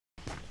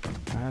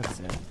That's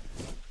it.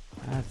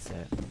 That's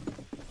it.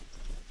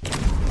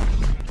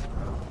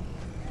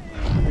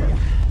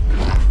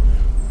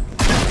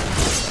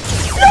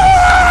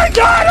 I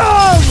got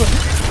him!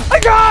 I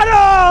got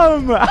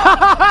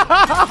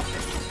him!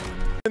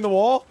 In the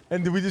wall?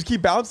 And do we just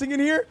keep bouncing in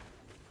here?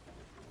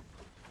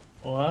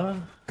 What?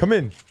 Come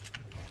in.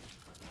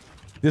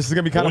 This is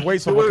gonna be kind of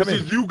wasteful. Come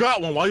in. You got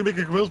one. Why are you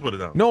making Camille's put it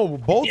down? No,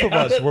 both of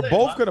us. We're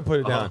both gonna put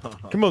it down.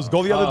 Come on,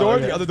 go the other door.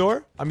 The other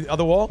door. I mean, the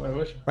other wall. Wait,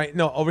 which? Right?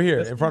 No, over here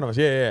in front of us.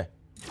 Yeah.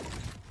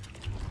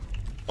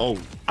 Oh.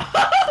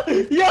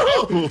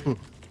 Yo!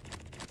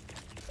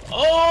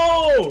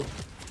 Oh!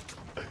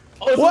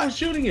 Oh, someone's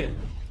shooting it.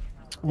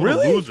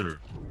 Really? Oh, loser.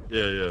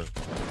 Yeah. Yeah,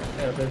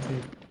 that's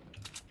it.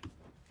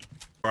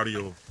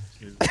 Cardio.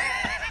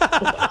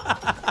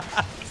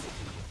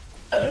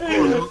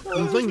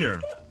 There's a thing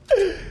here.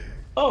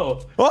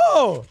 Oh.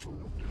 Oh!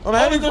 I'm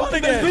having fun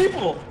there's again.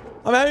 People.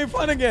 I'm having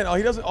fun again. Oh,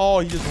 he doesn't. Oh,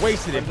 he just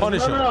wasted it.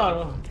 Punish him.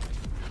 No.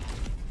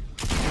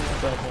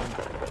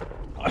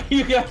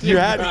 You had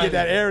to get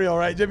that aerial,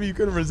 right, Jimmy? You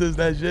couldn't resist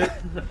that shit.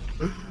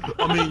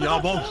 I mean,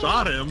 y'all both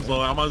shot him, so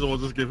I might as well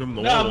just give him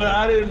the No, wall. but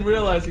I didn't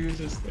realize he was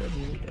just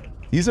standing there.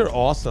 These are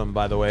awesome,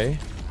 by the way.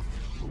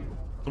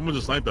 Someone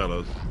just sniped at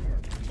us.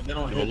 They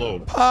don't Go hit. low.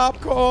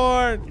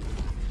 Popcorn.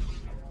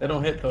 They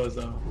don't hit those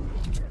though.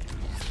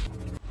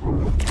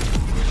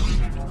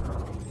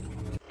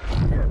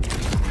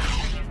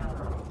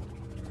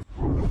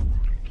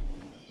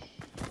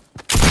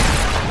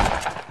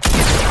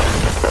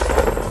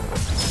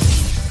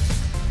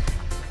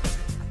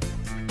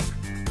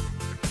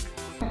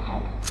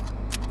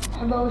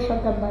 Hello,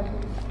 shotgun button.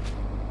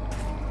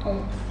 Okay.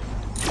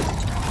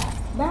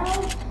 That's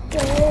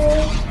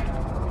it.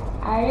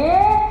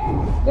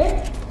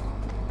 This.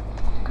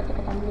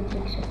 Kata-kata mo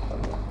yung shot ko.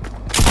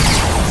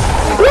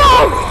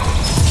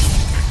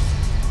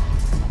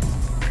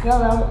 Yo,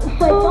 my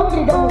phone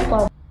did double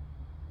pump.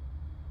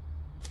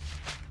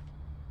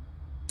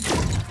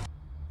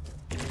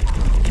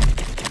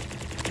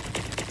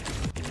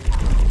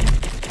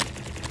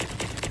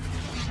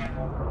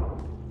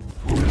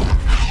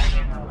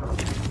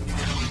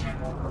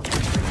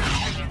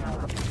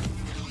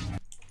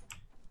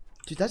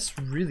 Dude, that's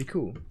really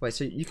cool. Wait,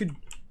 so you could,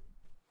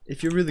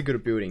 if you're really good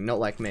at building, not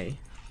like me,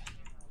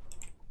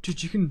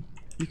 dude, you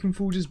can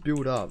full just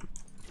build up.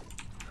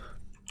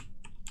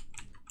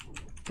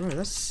 Bro,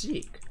 that's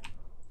sick.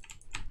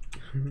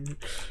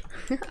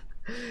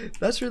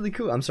 That's really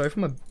cool. I'm sorry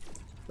for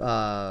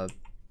my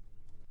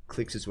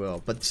clicks as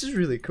well, but this is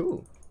really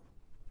cool.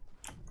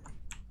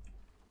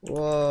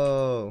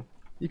 Whoa,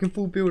 you can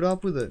full build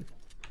up with it.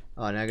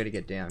 Oh, now I gotta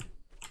get down.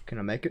 Can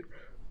I make it?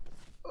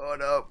 Oh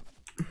no.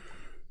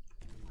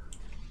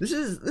 This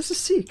is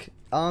sick.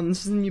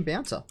 This is a new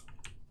bouncer.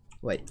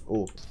 Wait,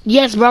 oh.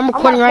 Yes, bro, I'm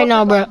recording right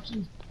now, bro.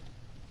 I'm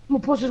gonna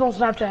post it on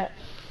Snapchat.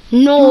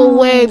 No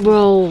way,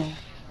 bro.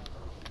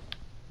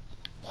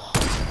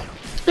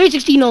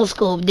 360 no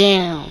scope,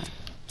 damn.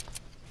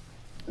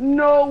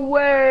 No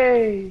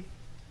way.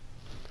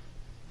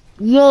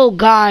 Yo,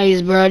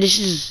 guys, bro, this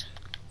is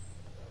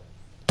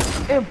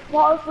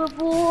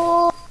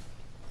Impossible.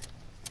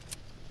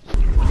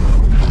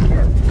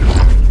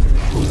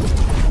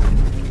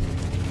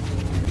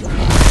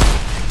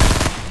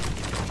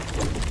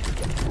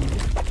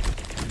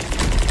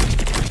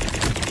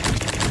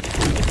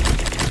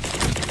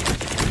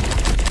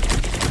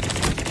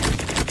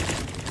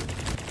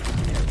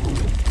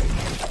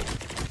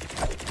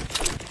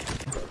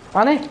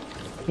 А не?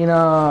 И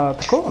на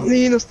такова?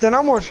 И на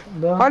стена може.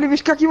 Да. Али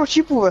виж как има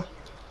чипове.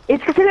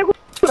 Искате ли го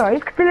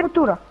Искате ли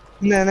го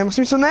Не, няма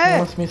смисъл, не е.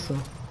 Няма смисъл.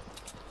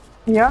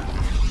 Я?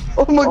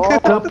 О, мага.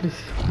 Тъп ли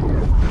си?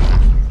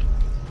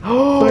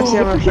 Не си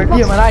имам ефект.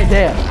 Имам една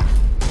идея.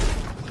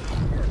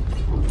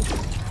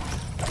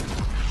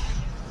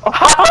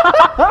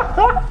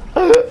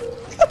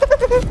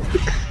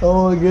 О,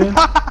 мага.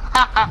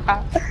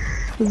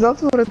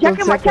 Затворът от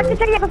всяка.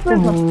 Чакай да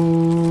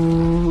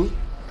следвам.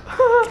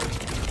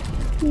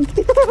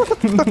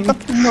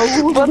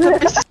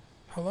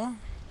 Hello?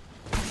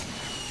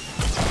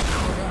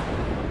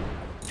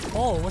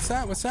 Oh, what's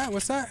that? What's that?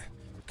 What's that?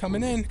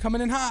 Coming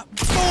in hot.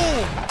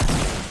 Boom!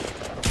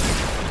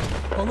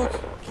 Oh, look.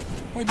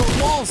 Wait, but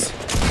walls.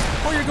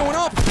 Oh, you're going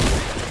up.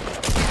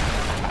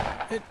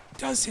 It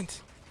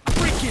doesn't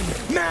freaking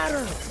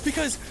matter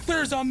because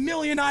there's a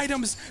million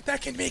items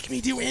that can make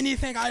me do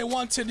anything I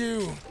want to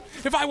do.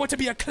 If I want to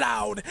be a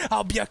cloud,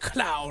 I'll be a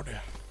cloud.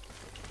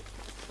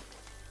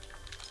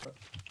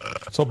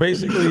 So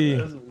basically,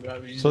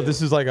 so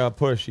this is like a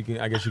push. You can,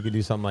 I guess, you could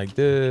do something like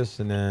this,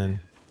 and then.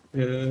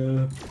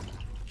 Yeah.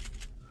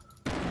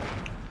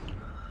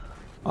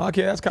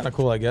 Okay, that's kind of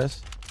cool, I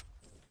guess.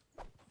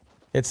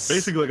 It's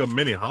basically like a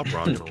mini hop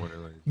rocket or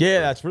whatever.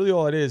 Yeah, that's really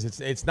all it is.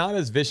 It's not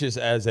as vicious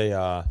as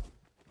a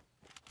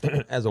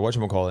as a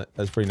whatchamacallit.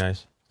 That's pretty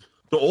nice.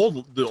 The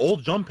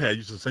old jump pad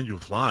used to send you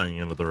flying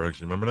in a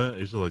direction. Remember that?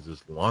 It used to like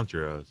just launch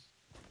your ass.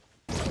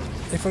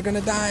 If we're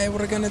gonna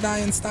die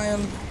in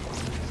style.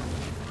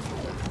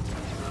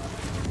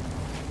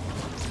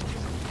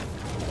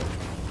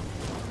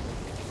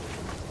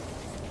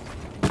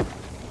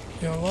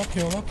 Heal up,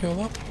 heal up, heal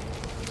up.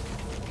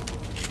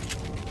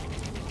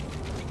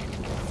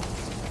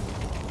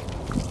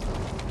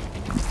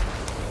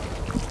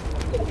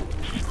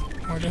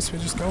 Well, I guess we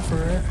just go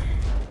for it.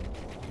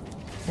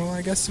 Well,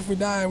 I guess if we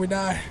die, we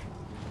die.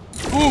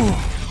 Ooh!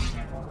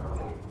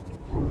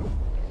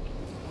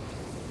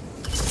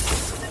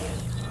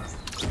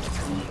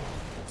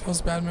 That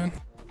was bad, man.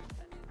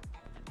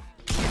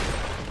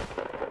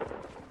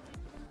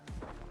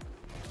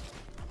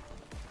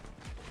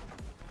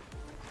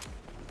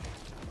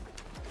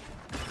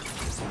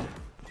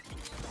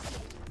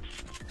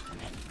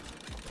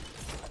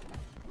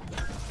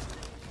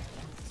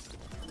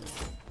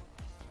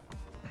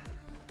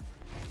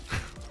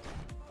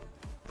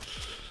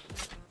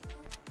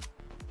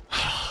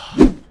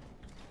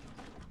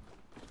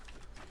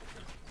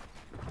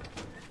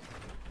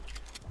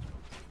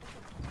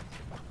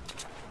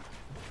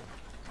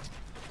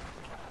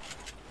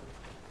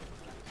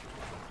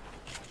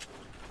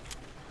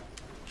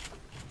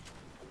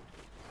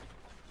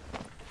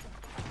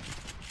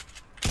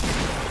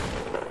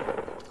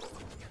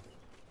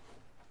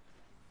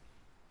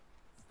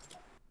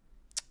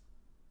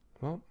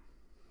 Well,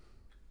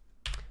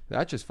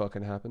 that just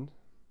fucking happened.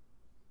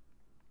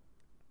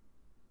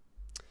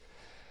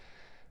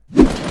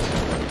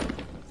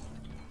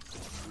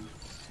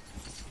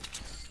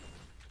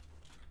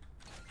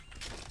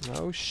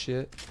 Oh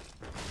shit.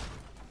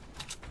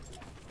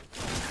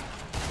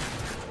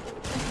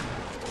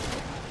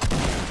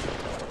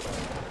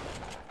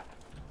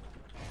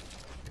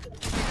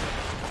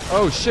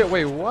 Oh shit,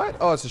 wait, what?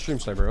 Oh, it's a stream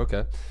sniper,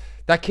 okay.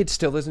 That kid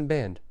still isn't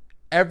banned.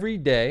 Every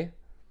day.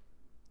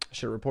 I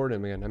should have reported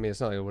him again. I mean,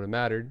 it's not like it would have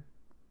mattered.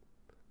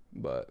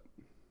 But.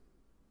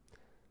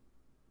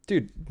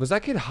 Dude, was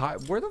that kid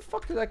hide? Where the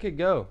fuck did that kid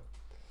go?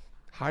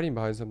 Hiding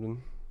behind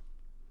something.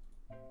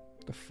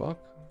 What the fuck?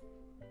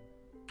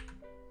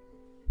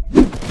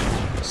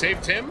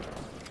 Save Tim.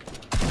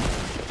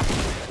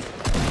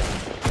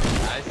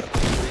 Nice.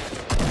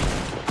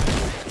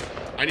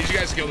 I need you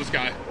guys to kill this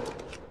guy.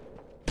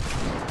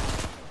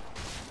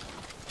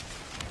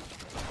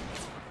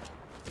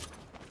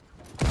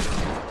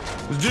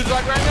 This dude's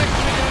like right next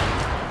to me, dude.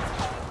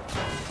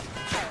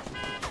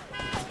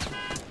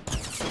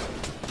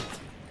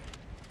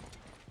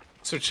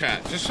 So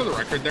chat, just for the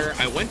record there,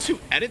 I went to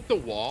edit the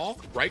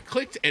wall,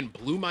 right-clicked, and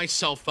blew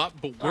myself up,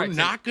 but we're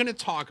not going to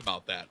talk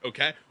about that,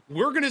 okay?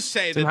 We're going to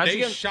say that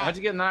they shot... How'd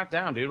you get knocked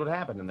down, dude? What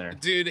happened in there?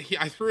 Dude,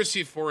 I threw a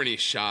C4 and he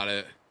shot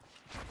it.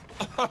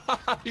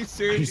 Are you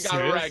serious? You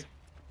got wrecked.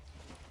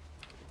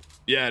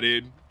 Yeah,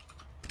 dude.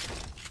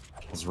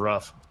 It's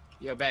rough.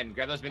 Yo, Ben,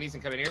 grab those minis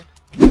and come in here.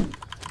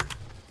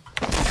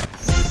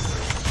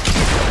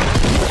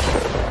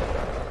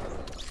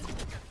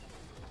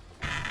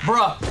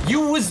 Bruh,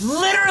 you was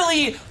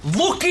literally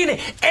looking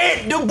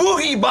at the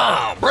boogie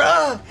bomb,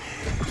 bruh.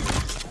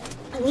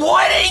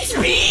 What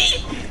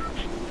HP?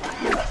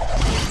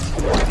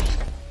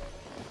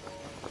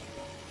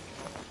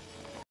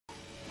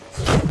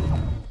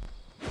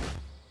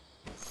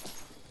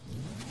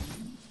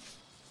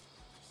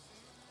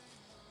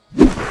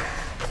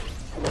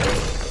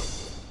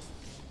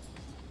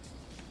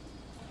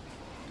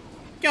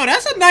 Yo,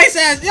 that's a nice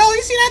ass. Yo,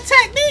 you see that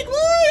technique? Woo, yo,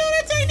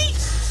 that technique.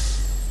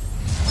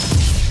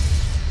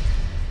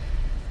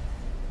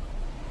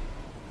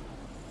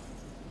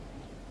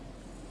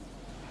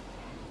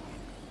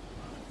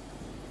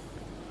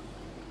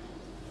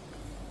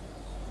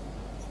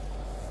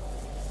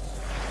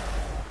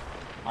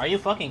 Are you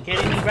fucking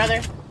kidding me,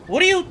 brother?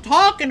 What are you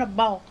talking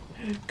about?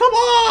 Come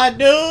on,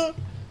 dude.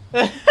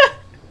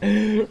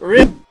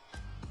 Rip.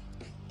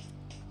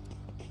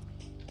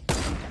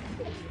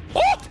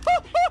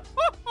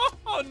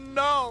 Oh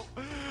no!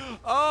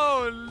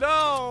 Oh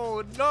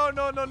no! No,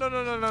 no, no, no,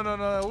 no, no, no, no,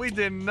 no. We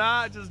did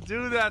not just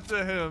do that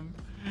to him.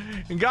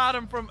 And got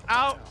him from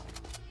out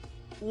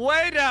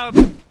way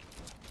down.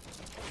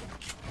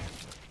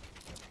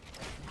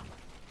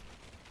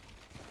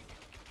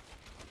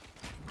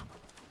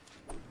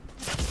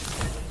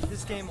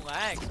 This game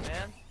lags,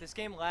 man. This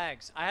game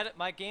lags. I had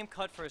my game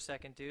cut for a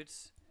second,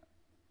 dudes.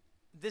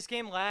 This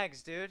game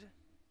lags, dude.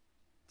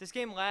 This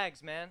game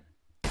lags, man.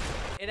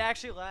 It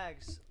actually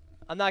lags.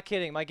 I'm not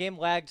kidding. My game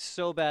lagged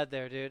so bad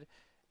there, dude.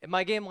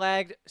 My game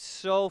lagged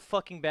so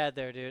fucking bad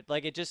there, dude.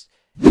 Like it just...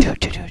 Dude.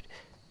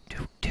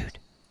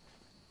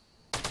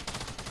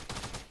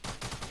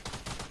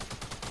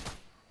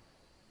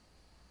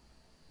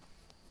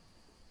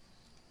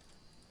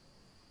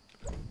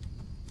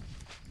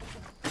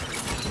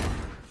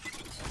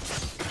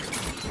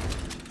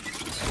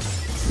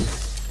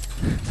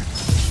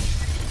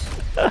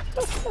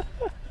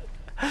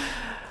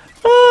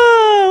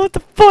 What the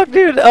fuck,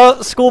 dude?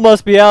 Oh, school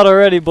must be out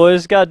already,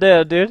 boys.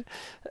 Goddamn, dude.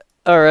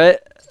 Alright.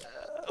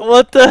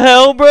 What the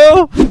hell,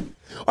 bro?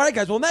 All right,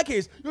 guys. Well, in that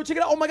case, yo, check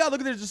it out. Oh my God, look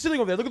at there's a ceiling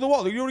over there. Look at the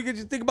wall. You know what you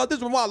think about this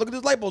one? Wow, look at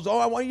this light bulbs.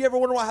 Oh, you ever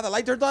wonder how the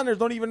light turns on? There's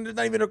not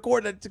even a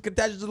cord that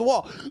attaches to the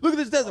wall. Look at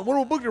this desk.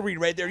 What a book to read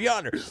right there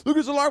yonder. Look at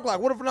this alarm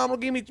clock. What a phenomenal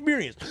gaming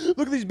experience.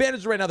 Look at these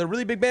bandages right now. They're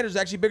really big bandages,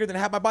 actually bigger than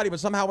half my body. But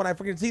somehow when I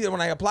freaking see them,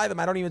 when I apply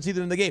them, I don't even see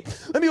them in the game.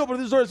 Let me open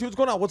this door and see what's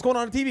going on. What's going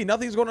on TV?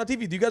 Nothing's going on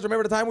TV. Do you guys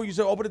remember the time when you used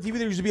to open the TV?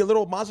 There used to be a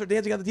little monster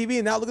dancing on the TV,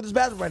 and now look at this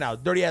bathroom right now.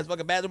 Dirty ass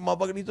fucking bathroom.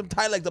 Motherfucker needs some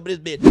tie legs up in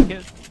this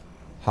bitch.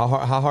 How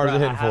hard is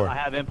it hitting for? I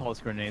have impulse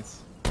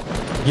grenades.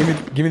 Give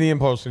me the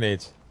impulse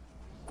grenades.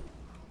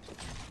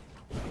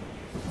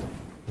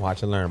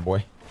 Watch and learn,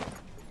 boy.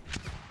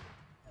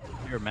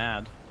 You're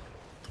mad.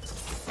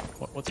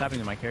 What's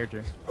happening to my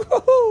character?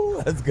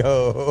 Let's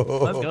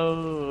go. Let's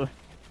go.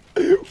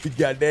 We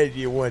got that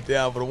shit one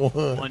down for the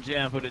one. One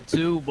jam for the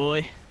two,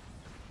 boy.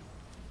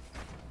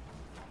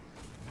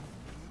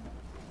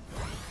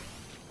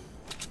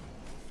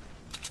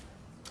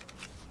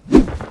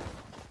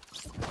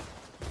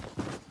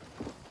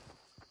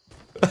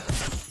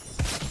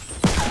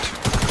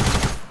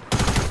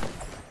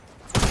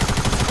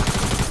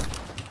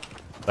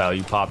 Well,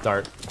 you pop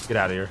dart. Get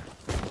out of here.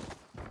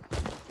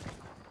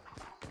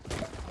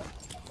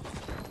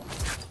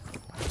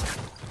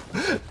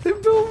 They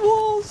built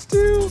walls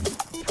too.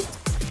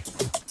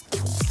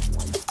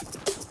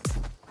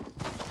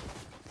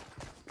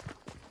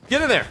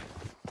 Get in there.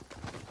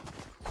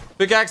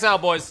 Big axe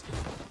out, boys.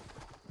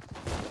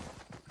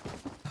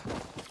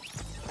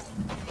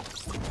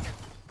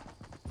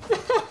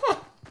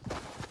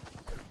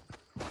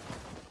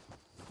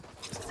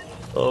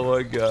 Oh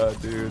my God,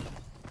 dude.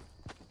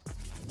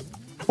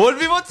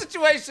 1v1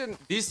 situation.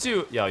 These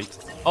two. Yo.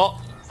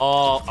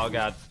 Oh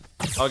God.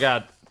 Oh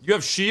God. You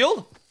have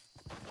shield?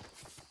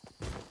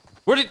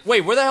 Where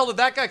the hell did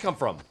that guy come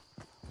from?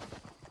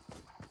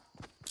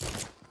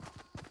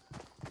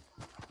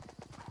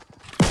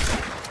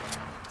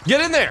 Get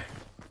in there.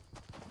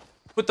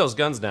 Put those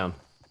guns down.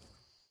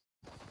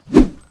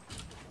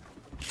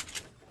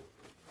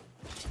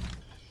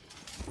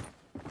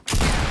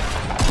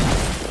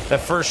 That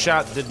first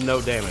shot did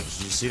no damage.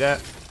 Did you see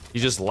that? He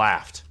just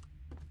laughed.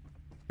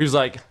 He was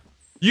like,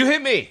 "You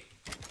hit me.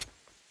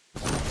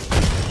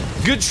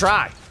 Good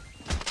try."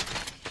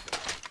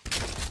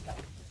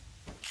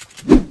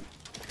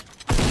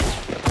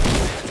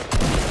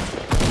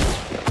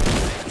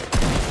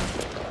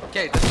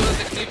 Okay, this was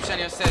the clip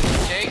and you said,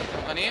 okay,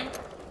 on him.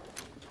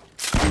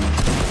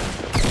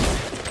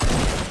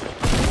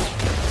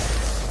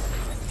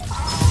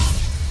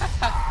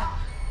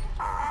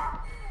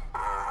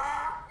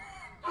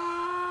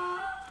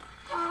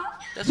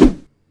 That's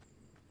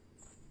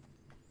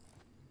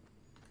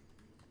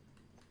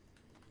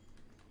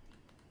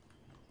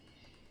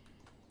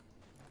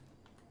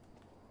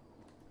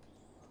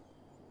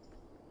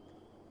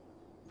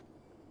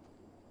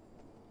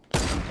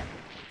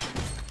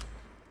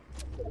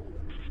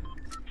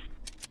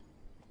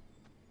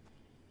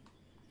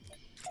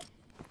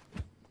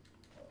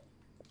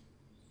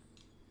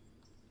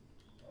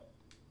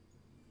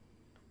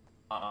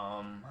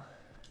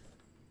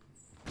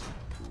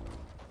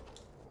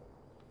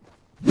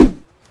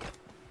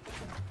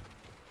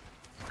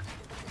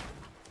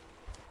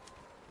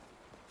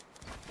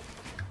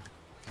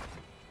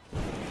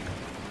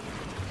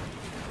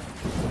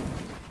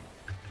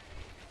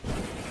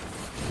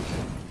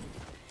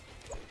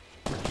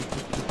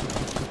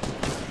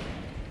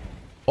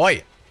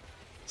Oi!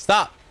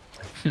 Stop!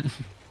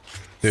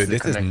 Dude,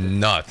 this is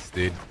nuts,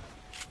 dude.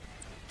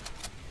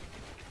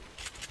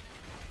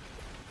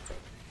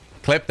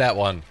 Clip that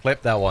one.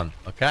 Clip that one,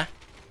 okay?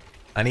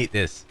 I need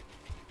this.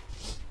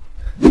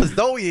 There's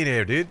Zoe in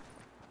here, dude.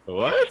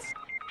 What?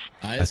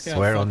 I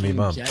swear on me,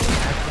 mom. Dude,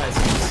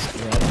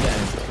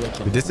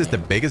 this is the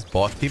biggest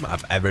bot team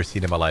I've ever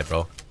seen in my life,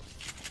 bro.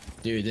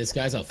 Dude, this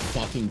guy's a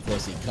fucking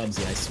pussy.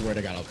 Cubsy, I swear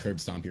to God, I'll curb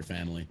stomp your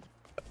family.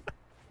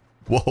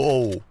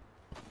 Whoa.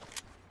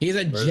 He's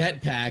a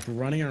jetpack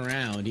running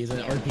around. He's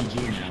an RPG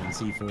now in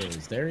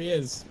C4s. There he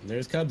is.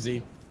 There's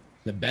Cubsy.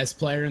 The best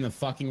player in the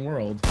fucking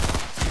world. Bro,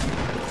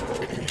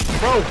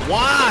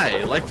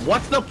 why? Like,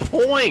 what's the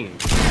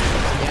point?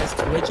 He has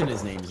Twitch in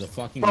his name. He's a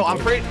fucking... Bro, I'm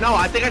pretty... No,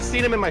 I think I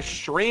seen him in my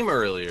stream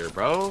earlier,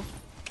 bro.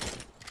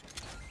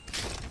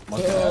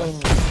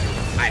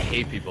 I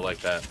hate people like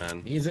that,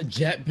 man. He's a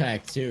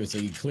jetpack, too, so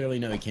you clearly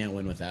know he can't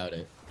win without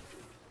it.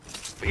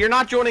 But you're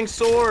not joining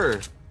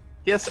SOAR.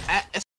 Yes,